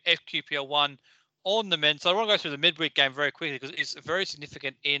quickly to FQPL 1 on the men's side. I want to go through the midweek game very quickly because it's very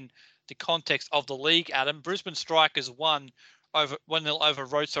significant in the context of the league, Adam. Brisbane Strikers won 1-0 over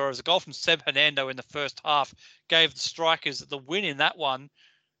Roadstar as a goal from Seb Hernando in the first half gave the Strikers the win in that one.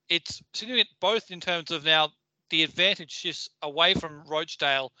 It's significant both in terms of now the advantage shifts away from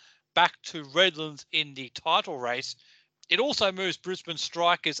Rochdale back to Redlands in the title race. It also moves Brisbane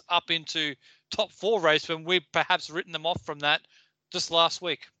Strikers up into top 4 race when we've perhaps written them off from that just last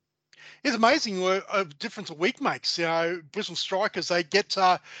week. It's amazing what a difference a week makes. Brisbane Strikers, they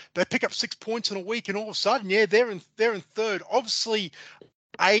pick up 6 points in a week, and all of a sudden, they're in third. Obviously,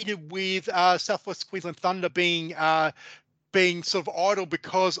 aided with Southwest Queensland Thunder being sort of idle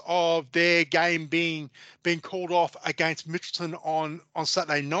because of their game being called off against Mitchelton on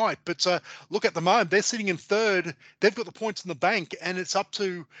Saturday night. But look, at the moment they're sitting in third. They've got the points in the bank, and it's up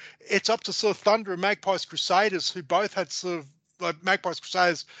to sort of Thunder and Magpies Crusaders, who both had sort of Magpies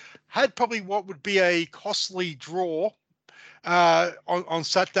Crusaders had probably what would be a costly draw on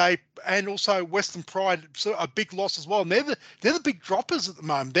Saturday, and also Western Pride, so a big loss as well. And they're the big droppers at the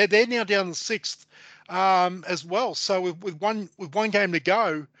moment. They're now down to 6th as well. So with one game to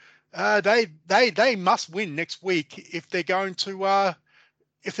go, they must win next week if they're going to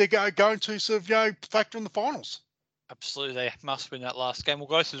sort of factor in the finals. Absolutely, they must win that last game. We'll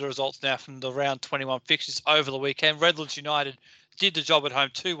go through the results now from the round 21 fixtures over the weekend. Redlands United did the job at home,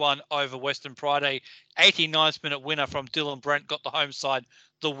 2-1 over Western Pride. A 89th minute winner from Dylan Brent got the home side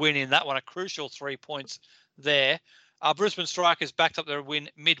the win in that one, a crucial 3 points there. Brisbane Strikers backed up their win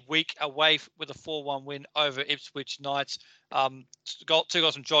midweek away with a 4-1 win over Ipswich Knights. Got 2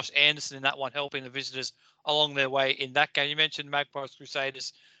 goals from Josh Anderson in that one, helping the visitors along their way in that game. You mentioned Magpies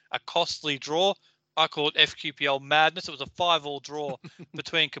Crusaders, a costly draw. I call it FQPL madness. It was a 5-5 draw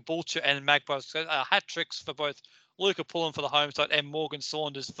between Caboolture and Magpies. Hat tricks for both Luca Pullen for the home side and Morgan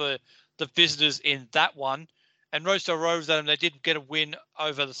Saunders for the visitors in that one. And Rosedale Rovers, Adam, they did get a win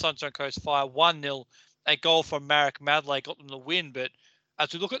over the Sunshine Coast Fire, 1-0. A goal from Marek Madley got them the win. But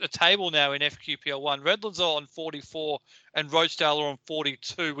as we look at the table now in FQPL 1, Redlands are on 44 and Rosedale are on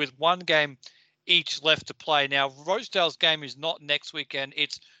 42 with one game each left to play. Now, Rosedale's game is not next weekend.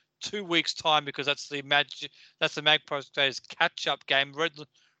 It's 2 weeks' time because that's the Magpies Crusaders catch-up game.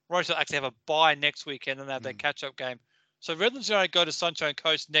 Rosedale actually have a bye next weekend and they have their catch-up game. So Redlands are going to go to Sunshine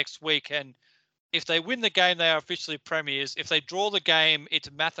Coast next week, and if they win the game, they are officially premiers. If they draw the game, it's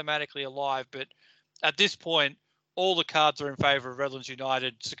mathematically alive. But at this point, all the cards are in favour of Redlands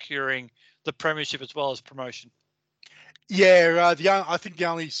United securing the premiership as well as promotion. Yeah, I think the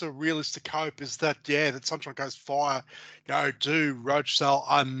only sort of realistic hope is that that Sunshine Coast Fire, do Rosedale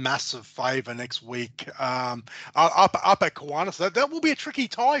a massive favour next week up at Kiwanis. So that will be a tricky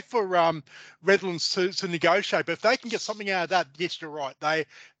tie for Redlands to negotiate. But if they can get something out of that, yes, you're right.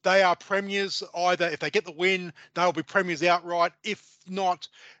 They are premiers. Either if they get the win, they'll be premiers outright. If not,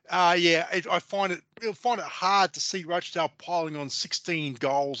 I find it hard to see Rosedale piling on 16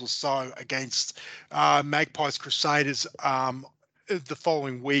 goals or so against Magpies Crusaders the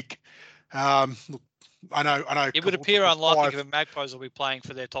following week. Look, I know. It would appear unlikely if Magpies will be playing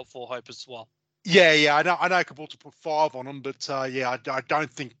for their top 4 hope as well. Yeah, I know Caboolture put 5 on them, but I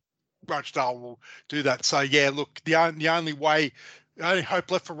don't think Rosedale will do that. So look, the only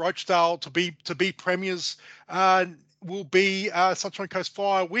hope left for Rosedale to be premiers will be Sunshine Coast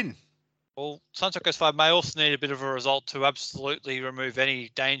Fire win. Well, Sunshine Coast Fire may also need a bit of a result to absolutely remove any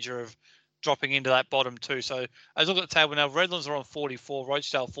danger of dropping into that bottom 2. So as I look at the table now, Redlands are on 44,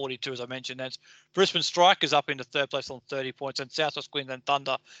 Rosedale 42, as I mentioned. That's Brisbane Strikers up into 3rd place on 30 points, and South West Queensland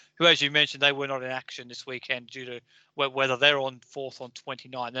Thunder, who, as you mentioned, they were not in action this weekend due to weather. They're on 4th on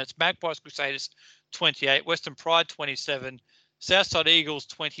 29. That's Magpies Crusaders 28, Western Pride 27, Southside Eagles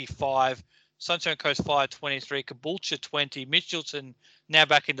 25, Sunshine Coast Fire 23, Caboolture 20, Mitchelton now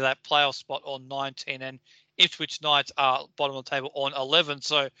back into that playoff spot on 19, and Ipswich Knights are bottom of the table on 11.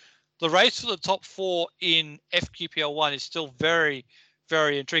 So the race for the top 4 in FQPL 1 is still very,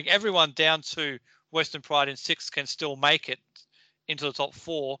 very intriguing. Everyone down to Western Pride in 6th can still make it into the top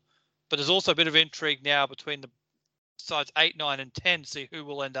 4, but there's also a bit of intrigue now between the sides 8, 9, and 10 to see who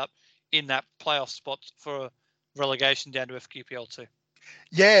will end up in that playoff spot for relegation down to FQPL 2.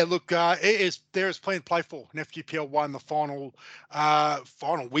 Yeah, look, there is plenty to play for in FQPL 1, the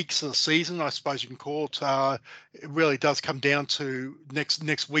final weeks of the season, I suppose you can call it. It really does come down to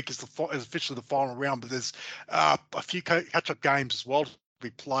next week is officially the final round, but there's a few catch-up games as well to be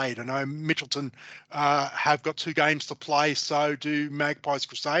played. I know Mitchelton have got 2 games to play, so do Magpies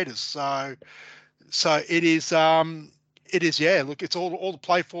Crusaders. So it is. Look, it's all to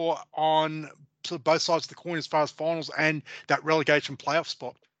play for on both sides of the coin as far as finals and that relegation playoff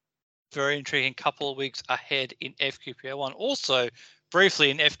spot. Very intriguing couple of weeks ahead in FQPL 1. Also, briefly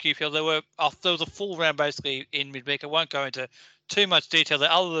in FQPL, there was a full round basically in midweek. I won't go into too much detail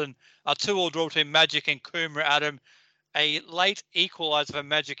there other than a 2-2 draw between Magic and Coomera, Adam. A late equaliser for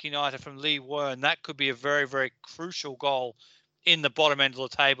Magic United from Lee Wern. That could be a very, very crucial goal in the bottom end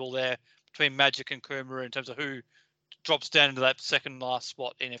of the table there between Magic and Coomera in terms of who drops down into that second last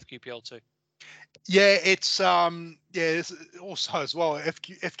spot in FQPL 2. Yeah, it's also as well.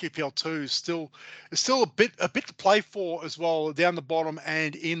 FQPL 2 is still a bit to play for as well down the bottom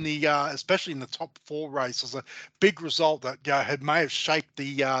and in the especially in the top 4 race. There's a big result that may have shaped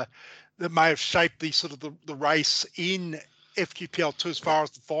the sort of the race in FQPL 2 as far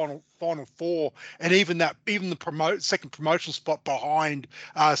as the final 4 and even the second promotion spot behind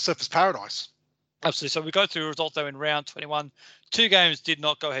Surfers Paradise. Absolutely. So we go through the results though in round 21. 2 games did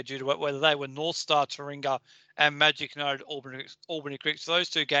not go ahead due to whether they were North Star Taringa and Magic United Albany Creek. So those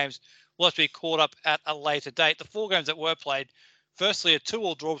 2 games will have to be caught up at a later date. The 4 games that were played, firstly, a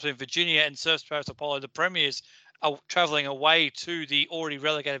 2-2 draw between Virginia and Surfers Paradise Apollo. The Premiers are travelling away to the already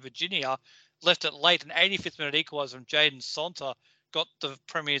relegated Virginia. Left it late, an 85th minute equaliser from Jaden Sonta got the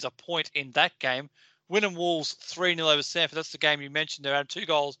Premiers a point in that game. Wynnum Wolves 3-0 over Sanford. That's the game you mentioned there. 2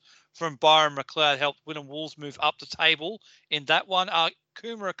 goals from Byron McLeod helped Wynnum Wolves move up the table in that one.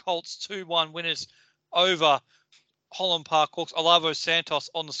 Coomera Colts 2-1 winners over Holland Park Hawks, Olavo Santos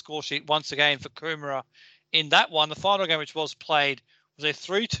on the score sheet once again for Coomera in that one. The final game, which was played, was a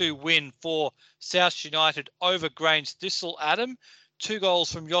 3-2 win for South United over Grange Thistle. Adam, 2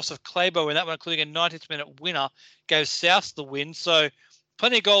 goals from Joseph Clabo in that one, including a 90th minute winner, gave South the win. So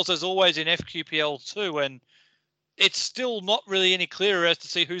plenty of goals as always in FQPL too, and it's still not really any clearer as to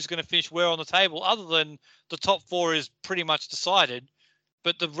see who's going to finish where on the table, other than the top 4 is pretty much decided.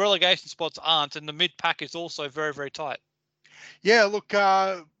 But the relegation spots aren't, and the mid-pack is also very, very tight. Yeah, look,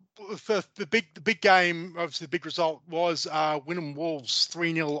 the big game, obviously the big result was Wynnum Wolves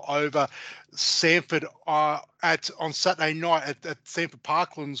 3-0 over Sanford on Saturday night at Sanford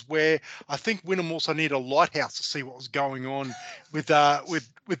Parklands, where I think Wynnum also needed a lighthouse to see what was going on with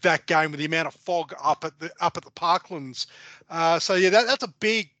that game, with the amount of fog up at the Parklands. So yeah, that's a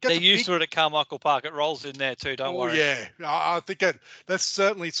big. They're used to it at Carmichael Park. It rolls in there too. Don't worry. Yeah, I think that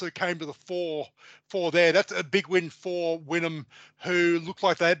certainly sort of came to the fore there. That's a big win for Wynnum, who look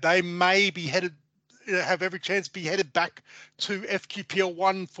like they may be headed, have every chance to be headed back to FQPL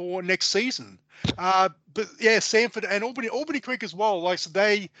 1 for next season. But yeah, Sanford and Albany Creek as well. Like, so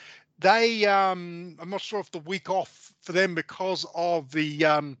they I'm not sure if the week off for them because of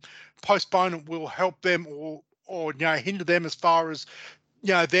the postponement will help them or hinder them as far as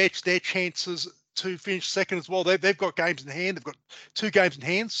their chances to finish second as well. They've got games in hand. They've got 2 games in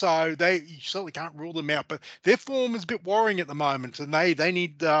hand, so you certainly can't rule them out. But their form is a bit worrying at the moment, and they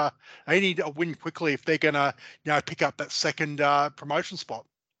need a win quickly if they're going to pick up that second promotion spot.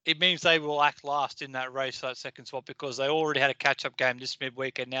 It means they will act last in that race, that second spot, because they already had a catch-up game this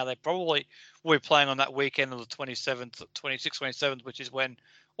midweek, and now they probably will be playing on that weekend of the 26th, 27th, which is when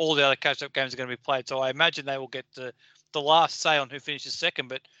all the other catch-up games are going to be played. So I imagine they will get the last say on who finishes second.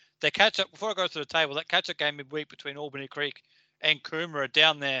 But their catch-up, before I go to the table, that catch-up game midweek between Albany Creek and Coomera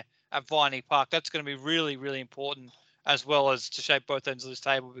down there at Viney Park, that's going to be really, really important, as well as to shape both ends of this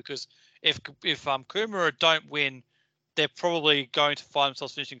table, because if Coomera don't win, they're probably going to find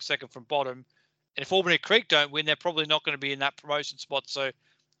themselves finishing second from bottom. And if Albany Creek don't win, they're probably not going to be in that promotion spot. So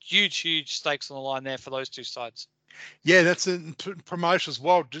huge stakes on the line there for those 2 sides. Yeah, that's in promotion as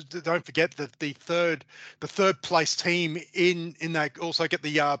well. Don't forget that the third place team in that also get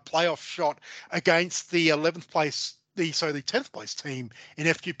the playoff shot against the 11th place. The 10th place team in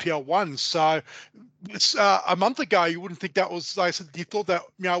FQPL 1. So it's a month ago, you wouldn't think that was. They said you thought that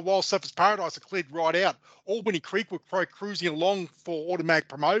while Surfers Paradise had cleared right out, Albany Creek were probably cruising along for automatic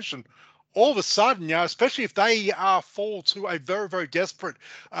promotion. All of a sudden, especially if they fall to a very, very desperate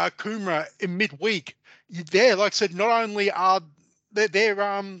Coomera in midweek, there, like I said, not only are their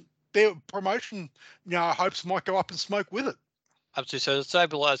promotion hopes might go up in smoke with it. Absolutely. So the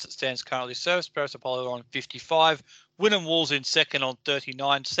table as it stands currently, Service Paradise Apollo on 55, Wynnum Wolves in second on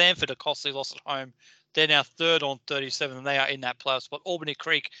 39, Sanford a costly loss at home. They're now third on 37, and they are in that playoff spot. Albany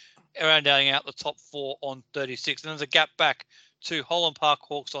Creek rounding out the top 4 on 36. And there's a gap back to Holland Park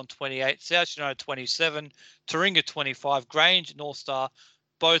Hawks on 28, South United 27, Taringa 25, Grange, North Star,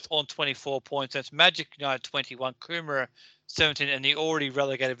 both on 24 points. That's Magic United 21, Coomera 17, and the already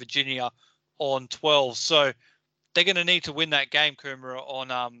relegated Virginia on 12. So they're going to need to win that game, Coomera,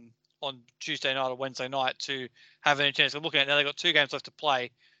 on Tuesday night or Wednesday night to have any chance of looking at it. Now they've got 2 games left to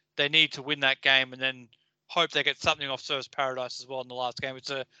play. They need to win that game and then hope they get something off Service Paradise as well in the last game.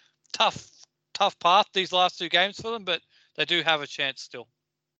 It's a tough path, these last 2 games for them, but they do have a chance still.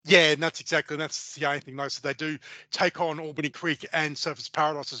 Yeah, and that's the only thing though. So they do take on Albany Creek and Surfers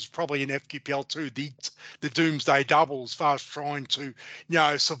Paradise is probably in FQPL 2, the doomsday double as far as trying to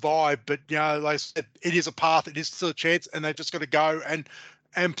survive. But like I said, it is a path, it is still a chance, and they've just got to go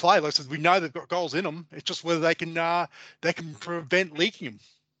and play. Like I said, we know they've got goals in them. It's just whether they can prevent leaking them.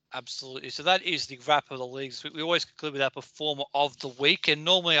 Absolutely. So that is the wrap of the leagues. We always conclude with our performer of the week. And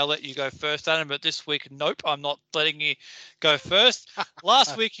normally I'll let you go first, Adam, but this week, nope, I'm not letting you go first.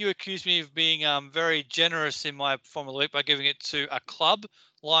 Last week, you accused me of being very generous in my performer of the week by giving it to a club,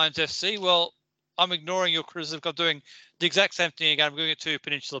 Lions FC. Well, I'm ignoring your criticism. I'm doing the exact same thing again. I'm giving it to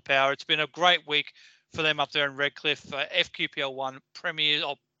Peninsula Power. It's been a great week for them up there in Redcliffe. FQPL 1 premiers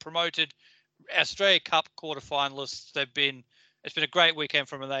or promoted Australia Cup quarterfinalists. It's been a great weekend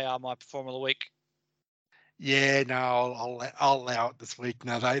for them, and they are my performer of the week. Yeah, no, I'll allow it this week.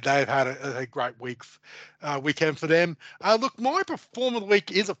 No, they've had a great weekend for them. Look, my performer of the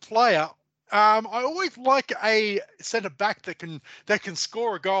week is a player. I always like a centre back that can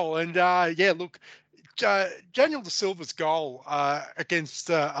score a goal, and look, Daniel De Silva's goal against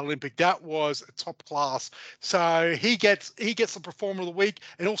Olympic, that was top class. So he gets the Performer of the Week,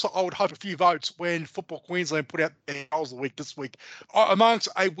 and also I would hope a few votes when Football Queensland put out their goals of the week this week, amongst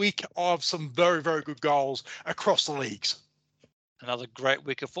a week of some very, very good goals across the leagues. Another great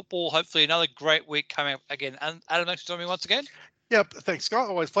week of football. Hopefully another great week coming up again. And Adam, thanks for joining me once again. Yep, thanks, Scott.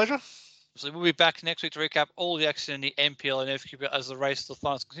 Always a pleasure. So we'll be back next week to recap all the action in the NPL and FQPL as the race to the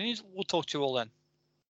finals continues. We'll talk to you all then.